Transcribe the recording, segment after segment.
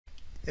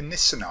In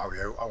this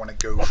scenario, I want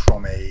to go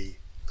from a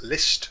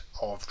list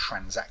of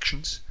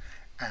transactions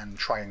and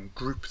try and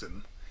group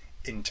them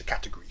into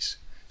categories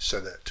so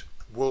that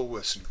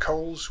Woolworths and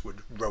Coles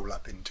would roll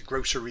up into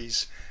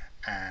groceries,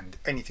 and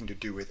anything to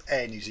do with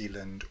Air New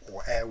Zealand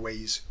or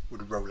Airways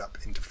would roll up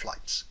into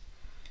flights.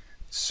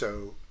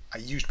 So I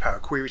used Power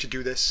Query to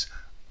do this.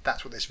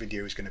 That's what this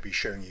video is going to be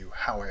showing you,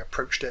 how I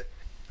approached it.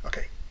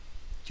 Okay,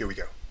 here we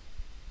go.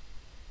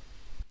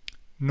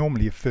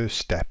 Normally your first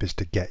step is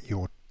to get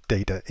your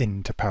data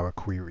into Power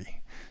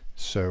Query.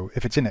 So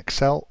if it's in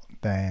Excel,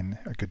 then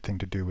a good thing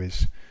to do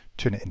is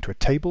turn it into a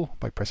table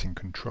by pressing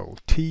Control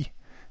T.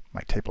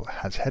 My table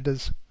has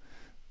headers,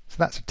 so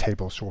that's a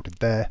table sorted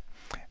there.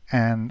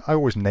 And I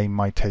always name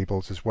my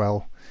tables as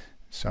well.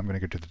 So I'm going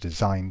to go to the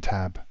Design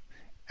tab,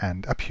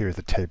 and up here is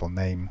the table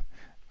name,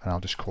 and I'll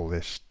just call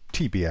this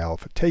TBL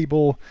for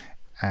table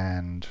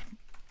and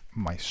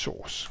my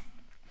source.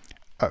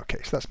 Okay,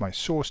 so that's my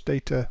source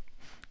data.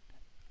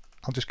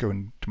 I'll just go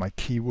into my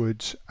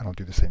keywords and I'll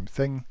do the same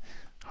thing.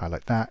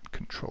 Highlight that,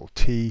 Control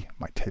T,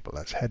 my table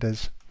has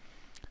headers.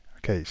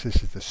 Okay, so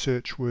this is the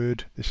search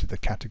word, this is the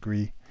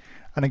category,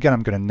 and again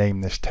I'm going to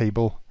name this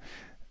table.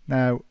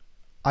 Now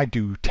I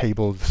use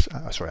tables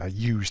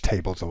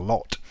a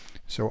lot,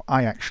 so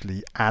I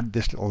actually add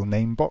this little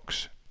name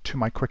box to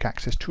my quick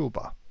access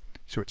toolbar,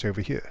 so it's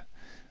over here.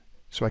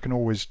 So I can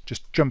always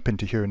just jump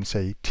into here and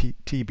say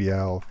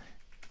TBL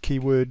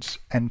keywords,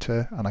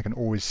 enter, and I can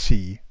always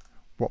see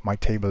what my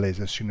table is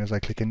as soon as I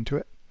click into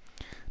it.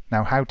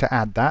 Now how to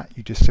add that,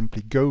 you just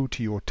simply go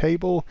to your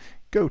table,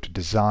 go to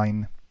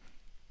Design,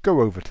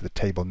 go over to the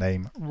table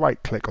name,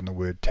 right click on the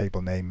word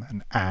table name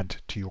and add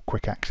to your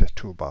quick access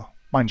toolbar.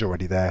 Mine's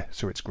already there,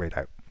 so it's grayed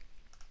out.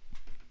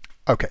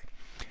 Okay,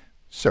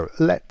 so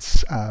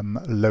let's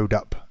load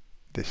up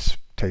this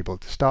table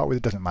to start with.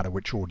 It doesn't matter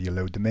which order you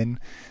load them in.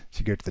 So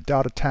you go to the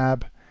Data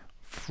tab,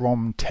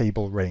 from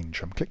table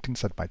range. I'm clicked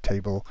inside my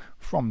table,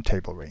 from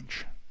table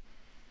range.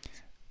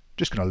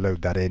 Just going to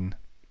load that in,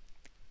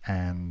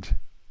 and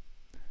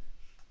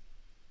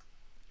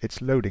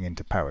it's loading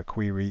into Power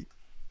Query.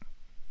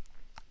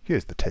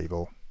 Here's the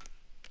table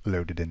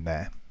loaded in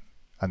there,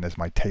 and there's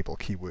my table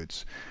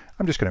keywords.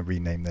 I'm just going to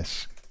rename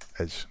this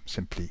as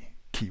simply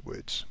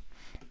keywords.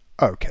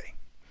 Okay,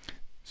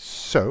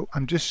 so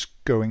I'm just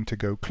going to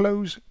go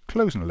close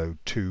and load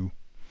to,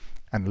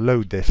 and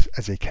load this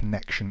as a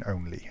connection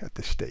only at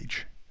this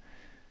stage.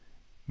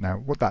 Now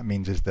what that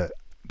means is that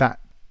that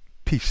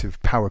piece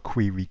of Power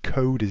Query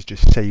code is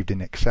just saved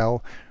in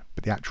Excel,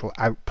 but the actual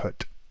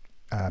output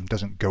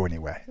doesn't go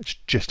anywhere. It's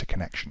just a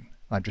connection.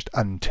 I've just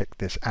unticked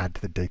this add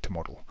to the data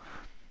model.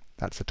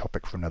 That's a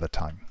topic for another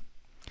time.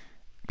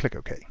 Click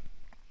OK.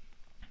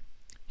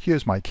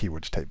 Here's my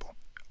keywords table.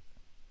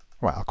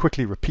 Right, I'll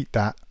quickly repeat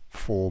that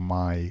for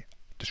my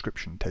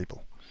description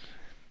table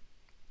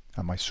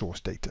and my source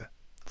data.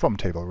 From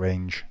table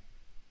range,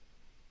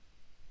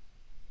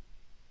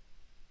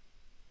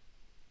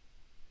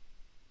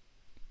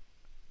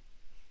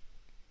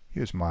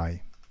 here's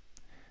my,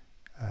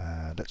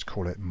 let's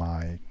call it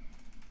my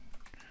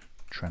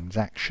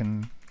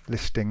transaction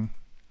listing.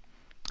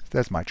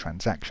 There's my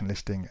transaction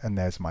listing and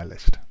there's my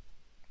list.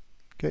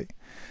 Okay,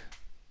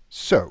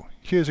 so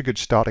here's a good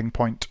starting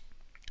point,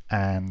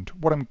 and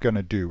what I'm going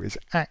to do is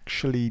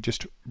actually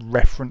just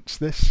reference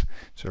this.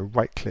 So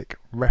right click,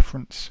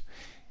 reference.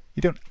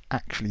 You don't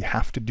actually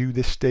have to do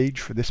this stage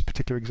for this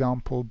particular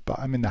example, but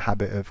I'm in the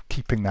habit of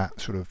keeping that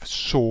sort of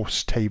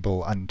source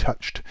table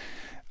untouched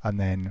and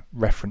then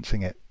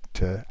referencing it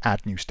to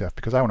add new stuff,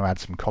 because I want to add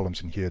some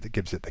columns in here that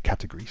gives it the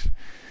categories.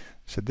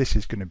 So this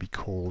is going to be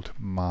called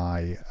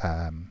my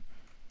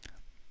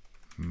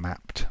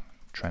mapped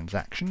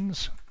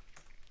transactions.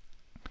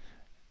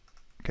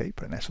 Okay,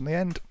 put an S on the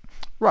end.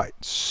 Right,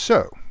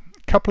 so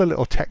a couple of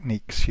little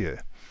techniques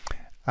here.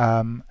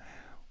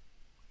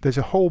 There's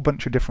a whole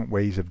bunch of different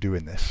ways of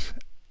doing this,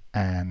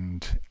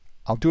 and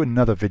I'll do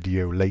another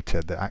video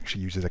later that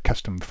actually uses a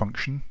custom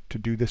function to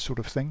do this sort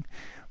of thing.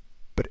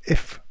 But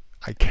if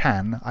I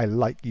can, I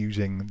like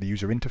using the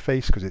user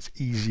interface because it's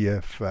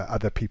easier for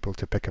other people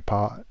to pick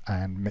apart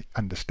and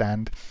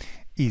understand,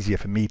 easier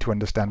for me to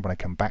understand when I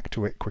come back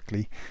to it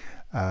quickly.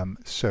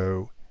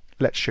 So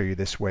let's show you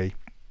this way.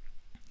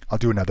 I'll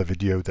do another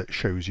video that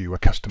shows you a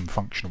custom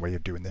function way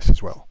of doing this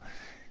as well.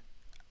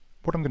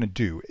 What I'm going to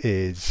do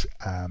is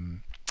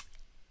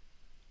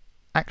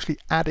actually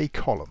add a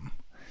column.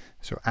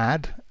 So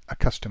add a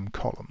custom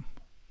column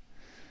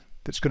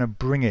that's going to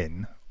bring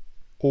in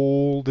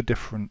all the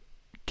different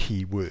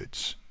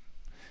keywords.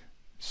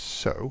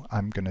 So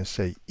I'm going to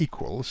say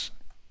equals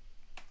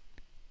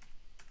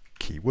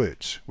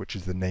keywords, which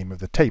is the name of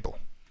the table.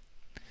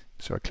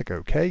 So I click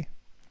OK,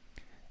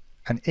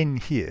 and in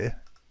here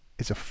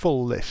is a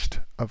full list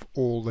of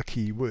all the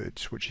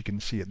keywords, which you can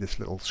see at this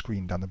little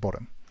screen down the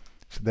bottom.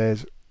 So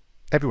there's,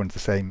 everyone's the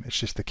same, it's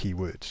just the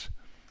keywords.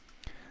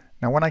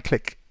 Now when I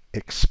click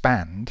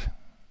expand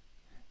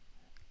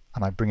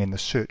and I bring in the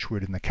search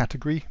word in the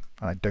category,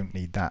 and I don't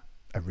need that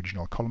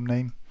original column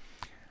name,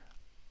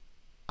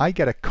 I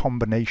get a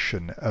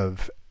combination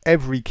of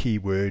every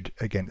keyword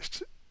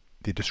against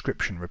the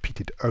description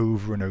repeated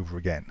over and over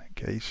again.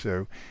 Okay,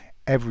 so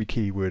every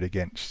keyword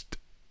against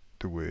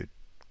the word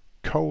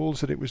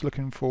coals that it was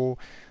looking for,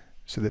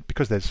 so that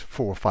because there's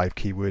 4 or 5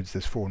 keywords,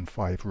 there's 4 and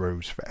 5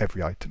 rows for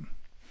every item.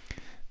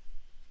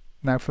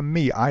 Now for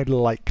me, I'd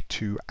like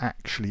to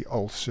actually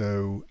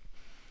also,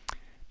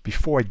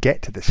 before I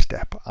get to this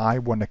step, I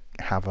want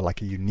to have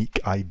like a unique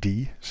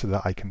ID so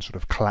that I can sort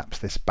of collapse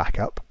this back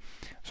up.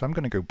 So I'm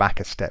going to go back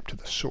a step to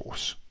the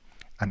source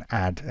and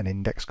add an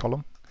index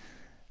column.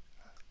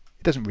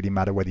 It doesn't really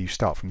matter whether you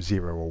start from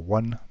 0 or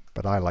 1,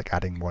 but I like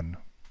adding one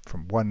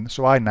from 1.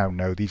 So I now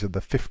know these are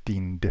the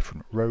 15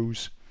 different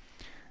rows.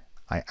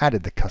 I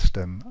added the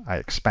custom, I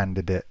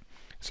expanded it.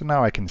 So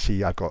now I can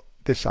see I've got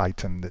this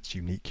item that's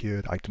unique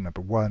here, item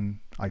number 1,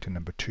 item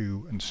number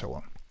 2, and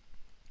so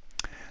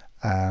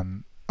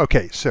on.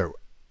 Okay, so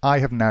I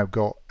have now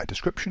got a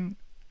description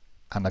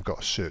and I've got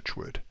a search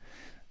word.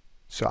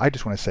 So I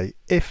just want to say,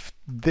 if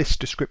this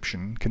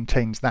description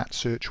contains that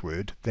search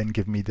word, then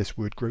give me this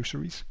word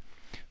groceries.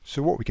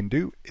 So what we can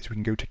do is we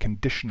can go to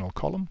Conditional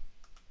Column,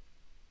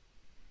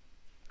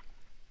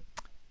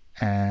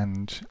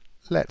 and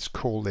let's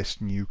call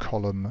this new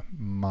column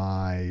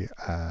my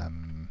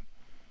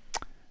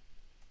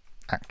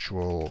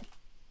actual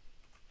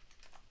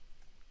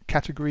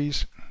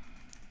categories.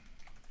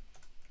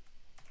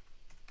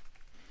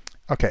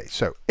 Okay,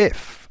 so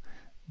if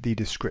the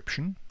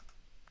description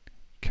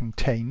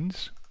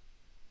contains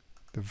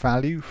the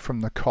value from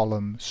the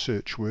column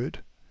search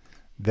word,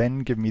 then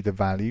give me the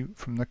value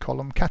from the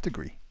column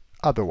category.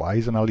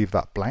 Otherwise, and I'll leave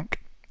that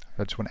blank,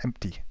 I just want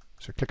empty.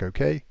 So click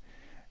OK.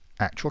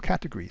 Actual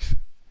categories.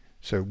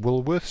 So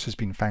Woolworths has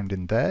been found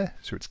in there,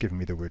 so it's given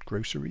me the word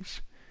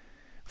groceries.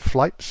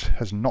 Flights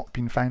has not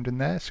been found in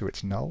there, so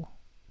it's null.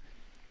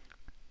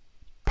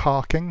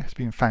 Parking has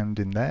been found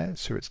in there,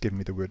 so it's given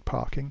me the word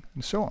parking,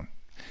 and so on.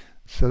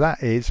 So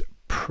that is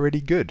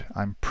pretty good.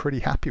 I'm pretty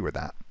happy with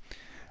that.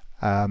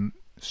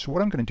 So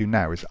what I'm going to do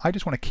now is I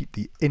just want to keep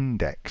the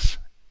index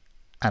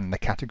and the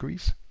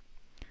categories.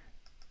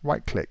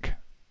 Right click,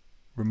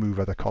 remove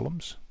other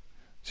columns.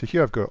 So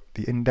here I've got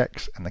the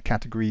index and the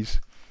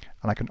categories,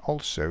 and I can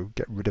also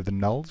get rid of the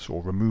nulls,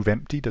 or remove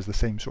empty does the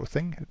same sort of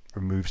thing. It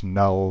removes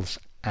nulls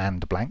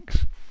and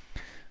blanks.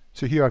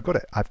 So here I've got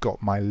it. I've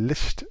got my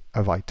list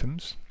of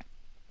items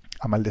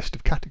and my list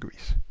of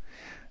categories.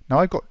 Now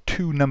I've got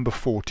 2 number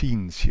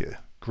 14s here,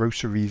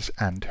 groceries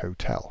and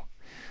hotel.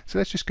 So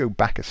let's just go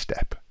back a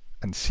step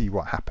and see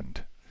what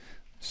happened.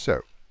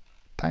 So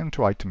down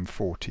to item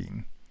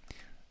 14,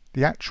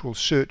 the actual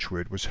search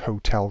word was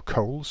hotel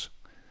coals.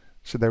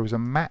 So there was a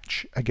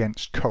match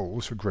against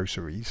coals for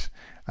groceries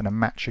and a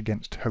match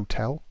against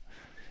hotel.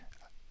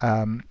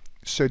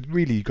 So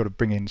really you've got to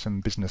bring in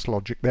some business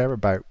logic there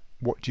about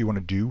what do you want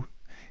to do.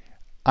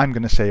 I'm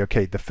going to say,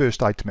 okay, the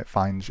first item it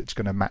finds, it's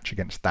going to match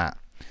against that.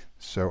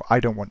 So I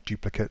don't want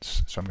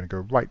duplicates, so I'm going to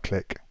go right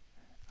click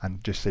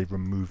and just say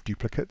remove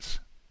duplicates.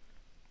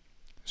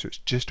 So it's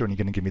just only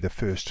going to give me the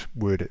first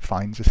word it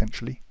finds,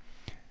 essentially.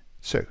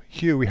 So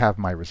here we have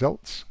my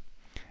results,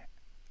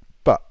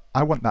 but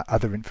I want that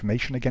other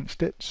information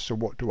against it, so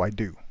what do I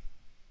do?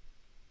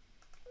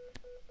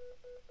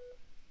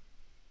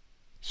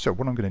 So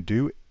what I'm going to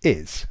do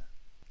is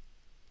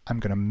I'm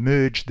going to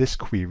merge this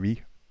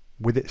query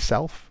with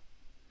itself,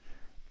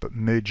 but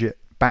merge it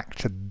back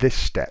to this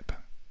step.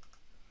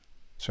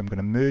 So I'm going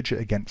to merge it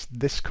against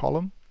this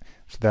column.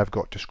 So there I've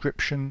got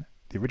description,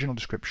 the original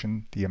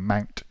description, the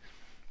amount,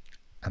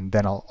 and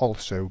then I'll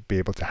also be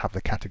able to have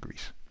the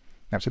categories.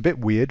 Now it's a bit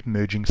weird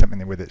merging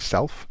something with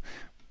itself,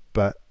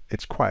 but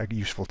it's quite a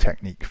useful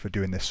technique for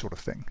doing this sort of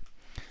thing.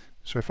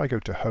 So if I go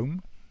to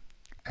Home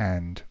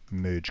and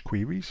Merge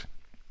Queries,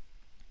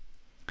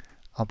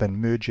 I'll then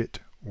merge it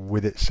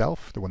with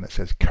itself, the one that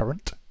says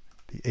current,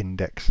 the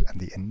index and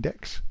the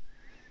index,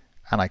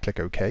 and I click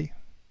OK.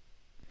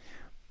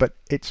 But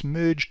it's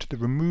merged the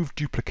remove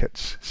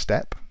duplicates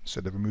step,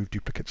 so the remove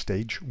duplicate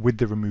stage, with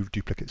the remove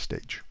duplicate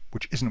stage,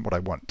 which isn't what I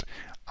want.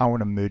 I want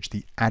to merge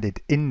the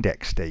added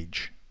index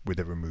stage with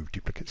the remove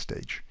duplicate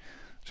stage.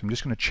 So I'm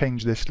just going to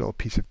change this little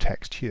piece of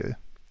text here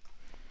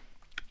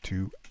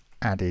to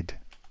added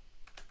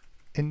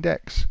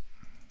index.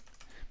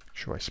 Make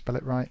sure I spell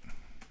it right.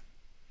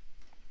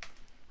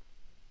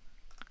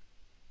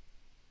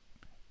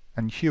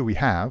 And here we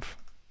have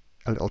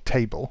a little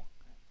table,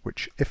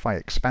 which if I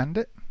expand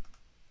it,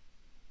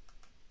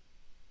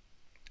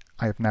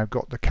 I have now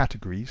got the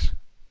categories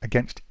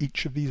against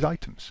each of these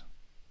items.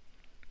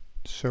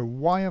 So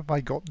why have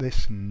I got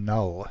this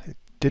null? It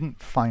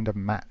didn't find a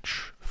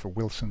match for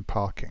Wilson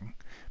parking,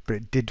 but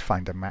it did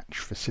find a match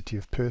for City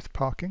of Perth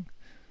parking.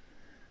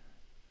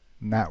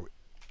 Now,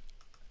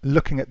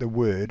 looking at the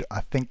word,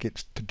 I think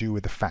it's to do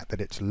with the fact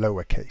that it's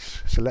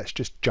lowercase. So let's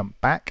just jump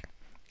back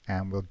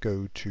and we'll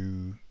go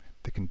to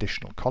the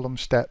conditional column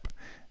step.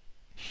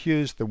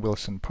 Here's the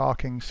Wilson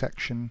parking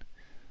section.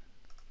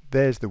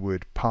 There's the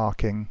word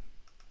parking.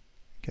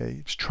 Okay,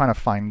 it's trying to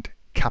find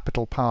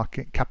capital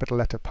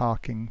letter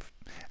parking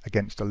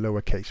against a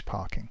lowercase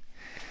parking,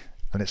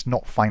 and it's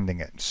not finding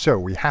it. So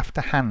we have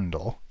to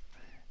handle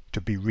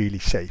to be really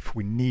safe,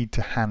 we need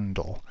to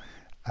handle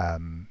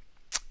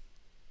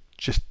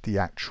just the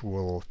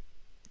actual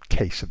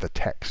case of the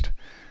text.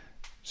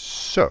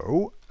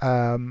 So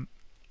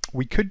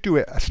we could do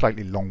it a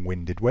slightly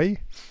long-winded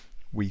way.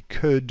 We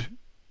could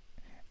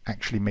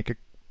actually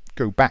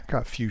go back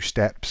a few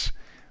steps,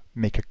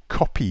 make a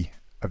copy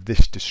of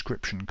this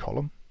description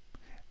column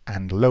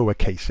and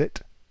lowercase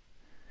it,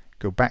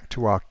 go back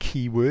to our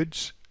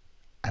keywords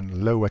and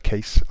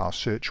lowercase our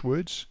search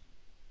words,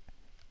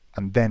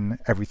 and then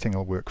everything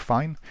will work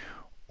fine.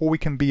 Or we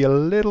can be a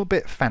little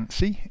bit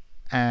fancy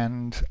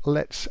and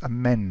let's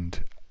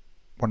amend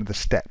one of the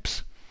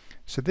steps.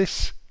 So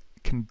this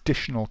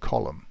conditional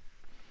column,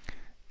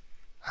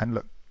 and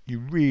look, you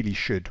really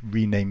should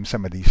rename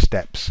some of these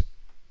steps.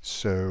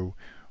 So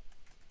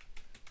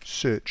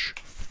search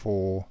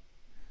for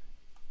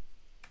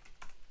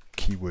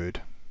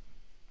keyword,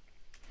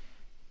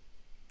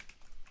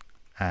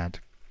 add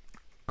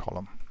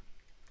column.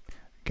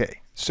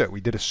 Okay, so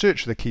we did a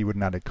search for the keyword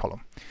and added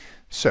column.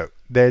 So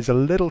there's a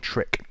little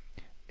trick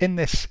in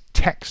this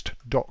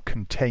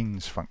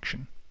text.contains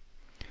function.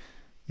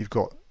 You've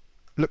got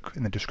look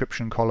in the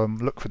description column,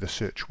 look for the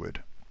search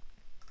word.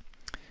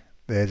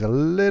 There's a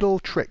little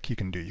trick you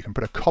can do. You can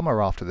put a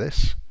comma after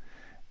this,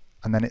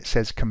 and then it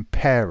says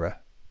comparer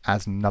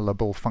as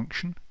nullable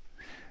function.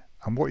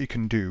 And what you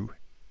can do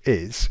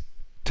is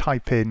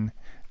type in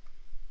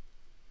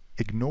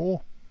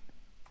ignore,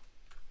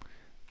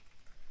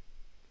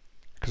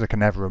 because I can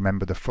never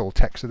remember the full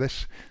text of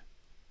this.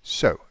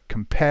 So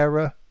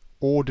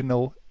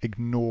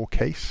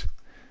Comparer.OrdinalIgnoreCase,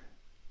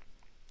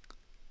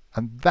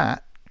 and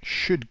that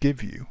should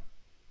give you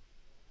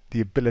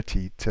the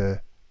ability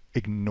to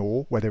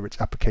ignore whether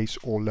it's uppercase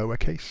or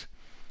lowercase.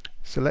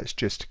 So let's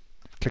just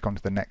click on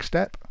to the next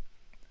step,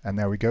 and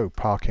there we go.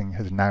 Parking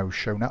has now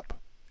shown up.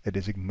 It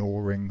is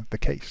ignoring the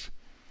case.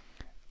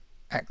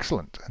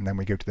 Excellent. And then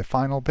we go to the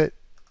final bit,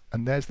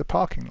 and there's the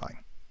parking line.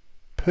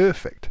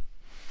 Perfect.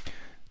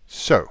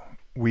 So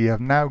we have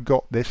now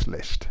got this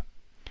list.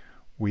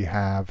 We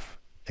have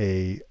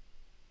a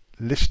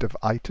list of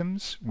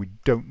items. We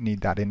don't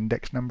need that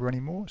index number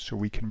anymore, so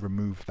we can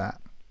remove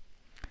that.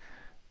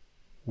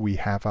 We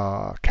have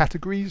our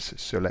categories,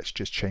 so let's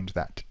just change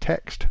that to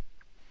text,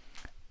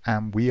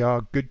 and we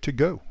are good to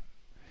go.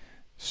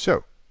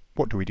 So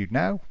what do we do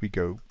now? We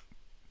go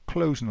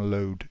close and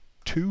load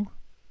to.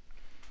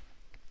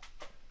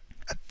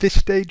 At this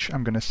stage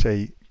I'm going to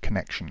say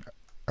connection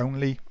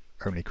only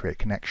create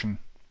connection,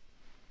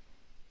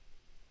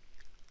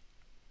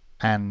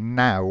 and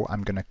now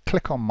I'm going to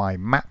click on my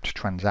mapped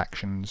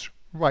transactions,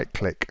 right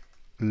click,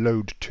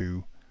 load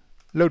to,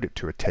 load it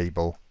to a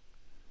table,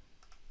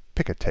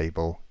 pick a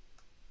table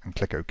and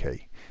click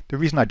OK. The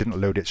reason I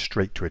didn't load it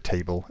straight to a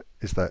table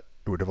is that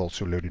it would have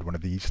also loaded one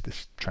of these,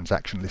 this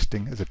transaction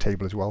listing, as a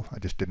table as well. I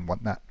just didn't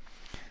want that.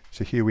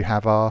 So here we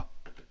have our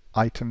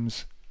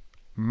items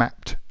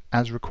mapped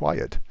as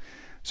required.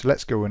 So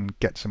let's go and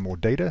get some more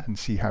data and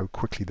see how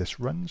quickly this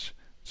runs.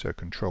 So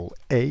Control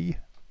A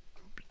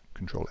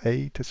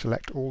to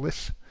select all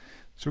this.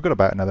 So we've got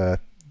about another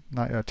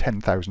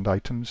 10,000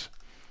 items.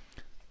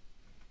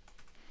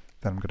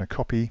 Then I'm going to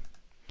copy,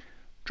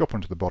 drop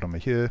onto the bottom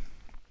of here,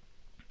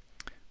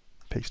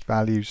 paste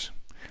values.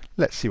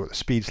 Let's see what the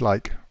speed's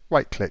like.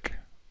 Right click,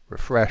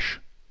 refresh,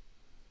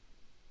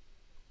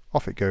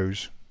 off it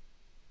goes.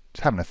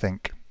 It's having a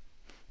think.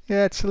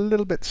 Yeah, it's a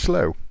little bit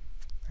slow.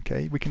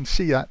 Okay, we can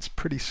see that's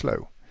pretty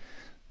slow.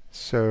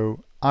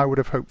 So I would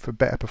have hoped for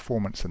better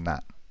performance than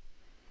that.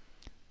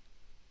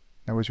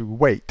 Now as we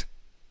wait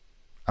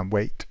and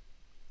wait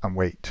and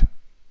wait,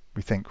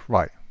 we think,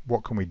 right,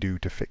 what can we do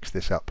to fix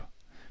this up?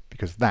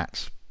 Because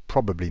that's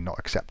probably not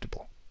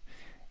acceptable.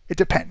 It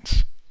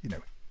depends. You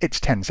know,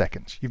 it's 10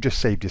 seconds. You've just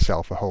saved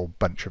yourself a whole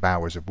bunch of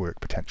hours of work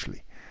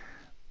potentially.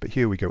 But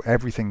here we go.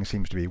 Everything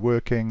seems to be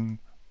working.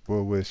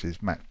 Woolworths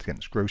is mapped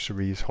against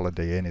groceries.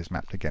 Holiday Inn is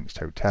mapped against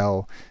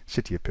hotel.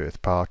 City of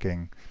Perth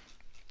parking.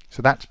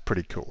 So that's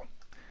pretty cool.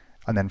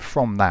 And then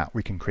from that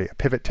we can create a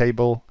pivot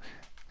table,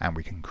 and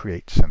we can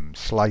create some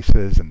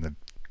slices and the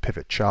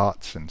pivot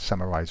charts and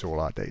summarize all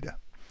our data.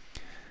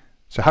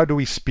 So how do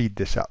we speed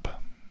this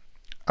up?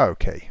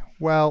 Okay,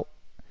 well,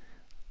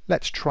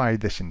 let's try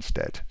this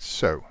instead.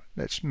 So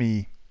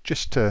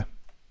just to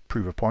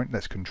prove a point,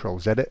 let's Control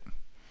Z it.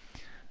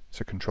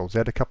 So Control Z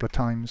a couple of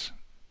times.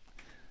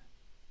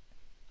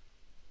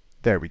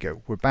 There we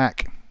go, we're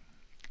back,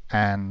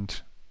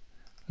 and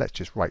let's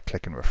just right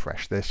click and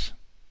refresh this.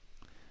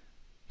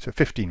 So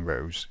 15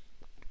 rows,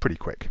 pretty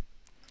quick.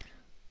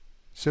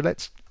 So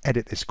let's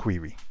edit this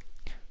query.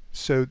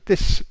 So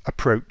this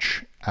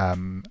approach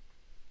I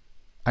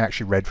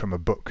actually read from a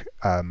book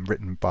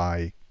written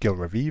by Gil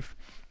Raviv.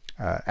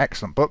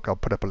 Excellent book. I'll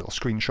put up a little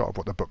screenshot of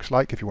what the book's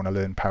like if you want to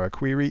learn Power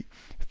Query.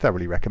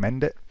 Thoroughly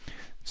recommend it.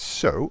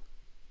 So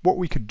what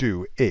we could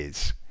do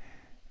is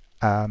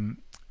the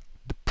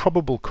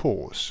probable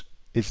cause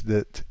is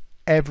that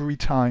every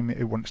time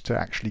it wants to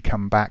actually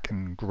come back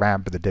and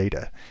grab the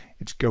data,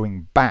 it's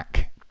going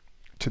back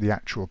to the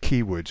actual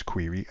keywords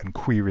query and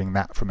querying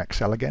that from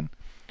Excel again.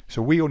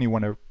 So we only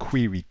want to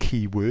query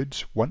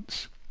keywords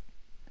once.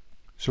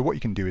 So what you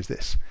can do is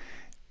this.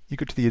 You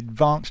go to the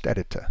advanced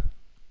editor,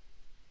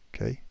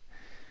 okay?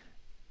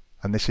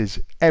 And this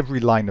is every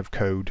line of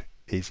code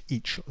is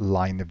each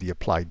line of the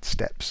applied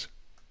steps,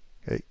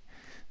 okay?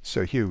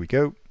 So here we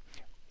go.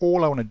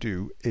 All I want to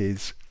do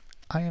is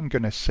I am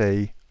going to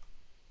say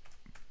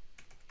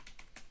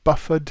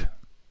buffered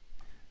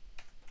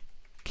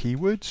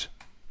keywords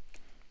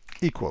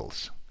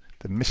equals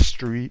the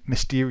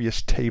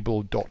mysterious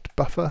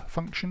Table.Buffer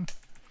function,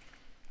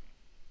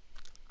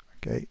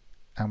 okay,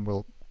 and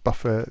we'll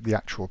buffer the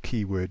actual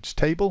keywords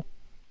table.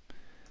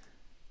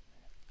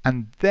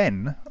 And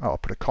then I'll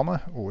put a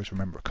comma, always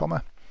remember a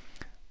comma.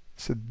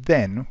 So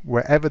then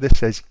wherever this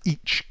says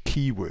each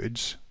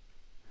keywords,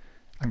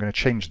 I'm going to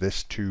change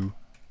this to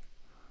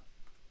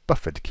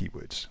buffered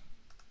keywords.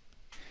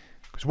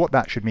 Because what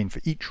that should mean, for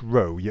each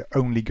row you're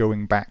only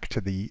going back to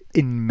the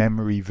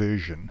in-memory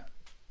version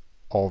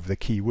of the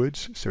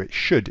keywords, so it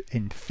should,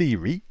 in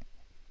theory,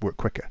 work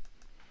quicker.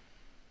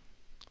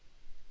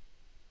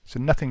 So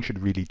nothing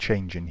should really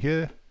change in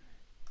here.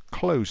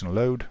 Close and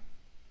load.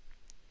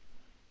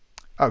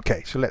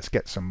 Okay, so let's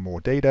get some more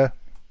data.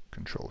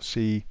 Control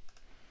C,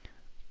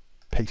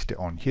 paste it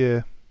on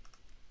here.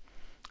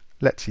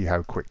 Let's see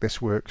how quick this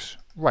works.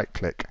 Right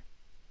click,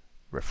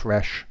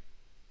 refresh,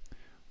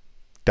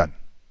 done.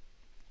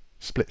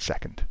 Split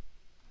second.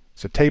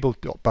 So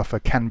Table.Buffer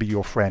can be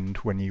your friend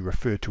when you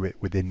refer to it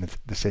within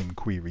the same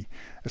query,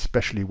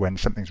 especially when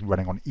something's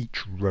running on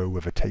each row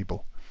of a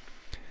table.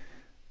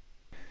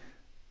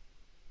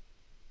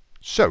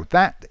 So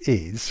that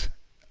is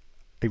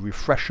a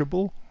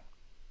refreshable,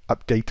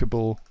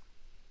 updatable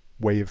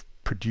way of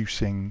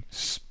producing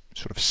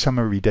sort of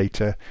summary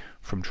data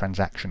from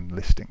transaction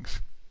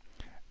listings.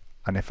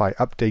 And if I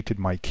updated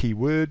my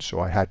keywords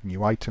or I had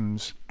new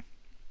items,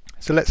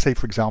 so let's say,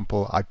 for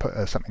example, I put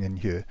something in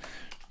here,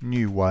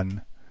 new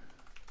one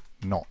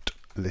not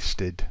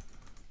listed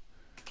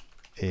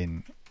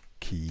in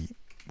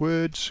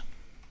keywords,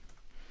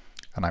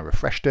 and I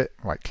refreshed it,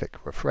 right click,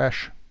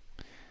 refresh.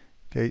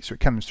 Okay, so it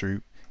comes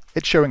through,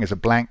 it's showing as a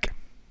blank,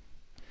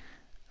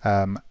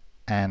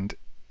 and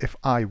if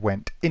I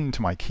went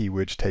into my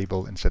keywords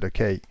table and said,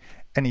 okay,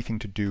 anything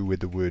to do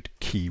with the word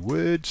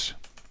keywords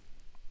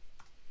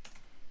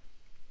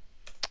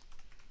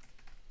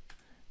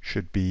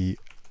should be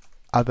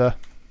other,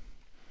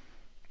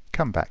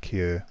 come back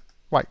here,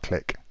 right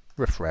click,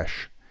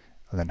 refresh,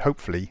 and then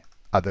hopefully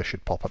other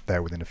should pop up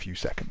there within a few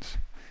seconds.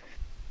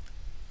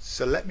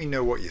 So let me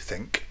know what you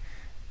think.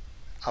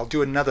 I'll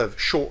do another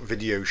short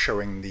video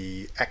showing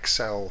the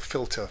Excel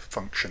filter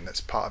function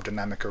that's part of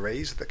dynamic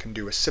arrays that can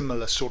do a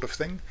similar sort of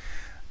thing.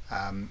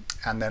 And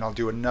then I'll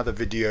do another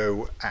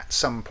video at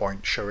some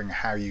point showing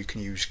how you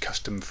can use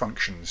custom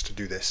functions to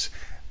do this,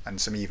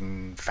 and some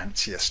even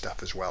fancier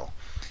stuff as well.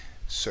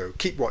 So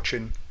keep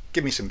watching,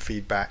 give me some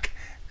feedback,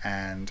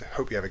 and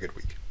hope you have a good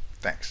week.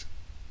 Thanks.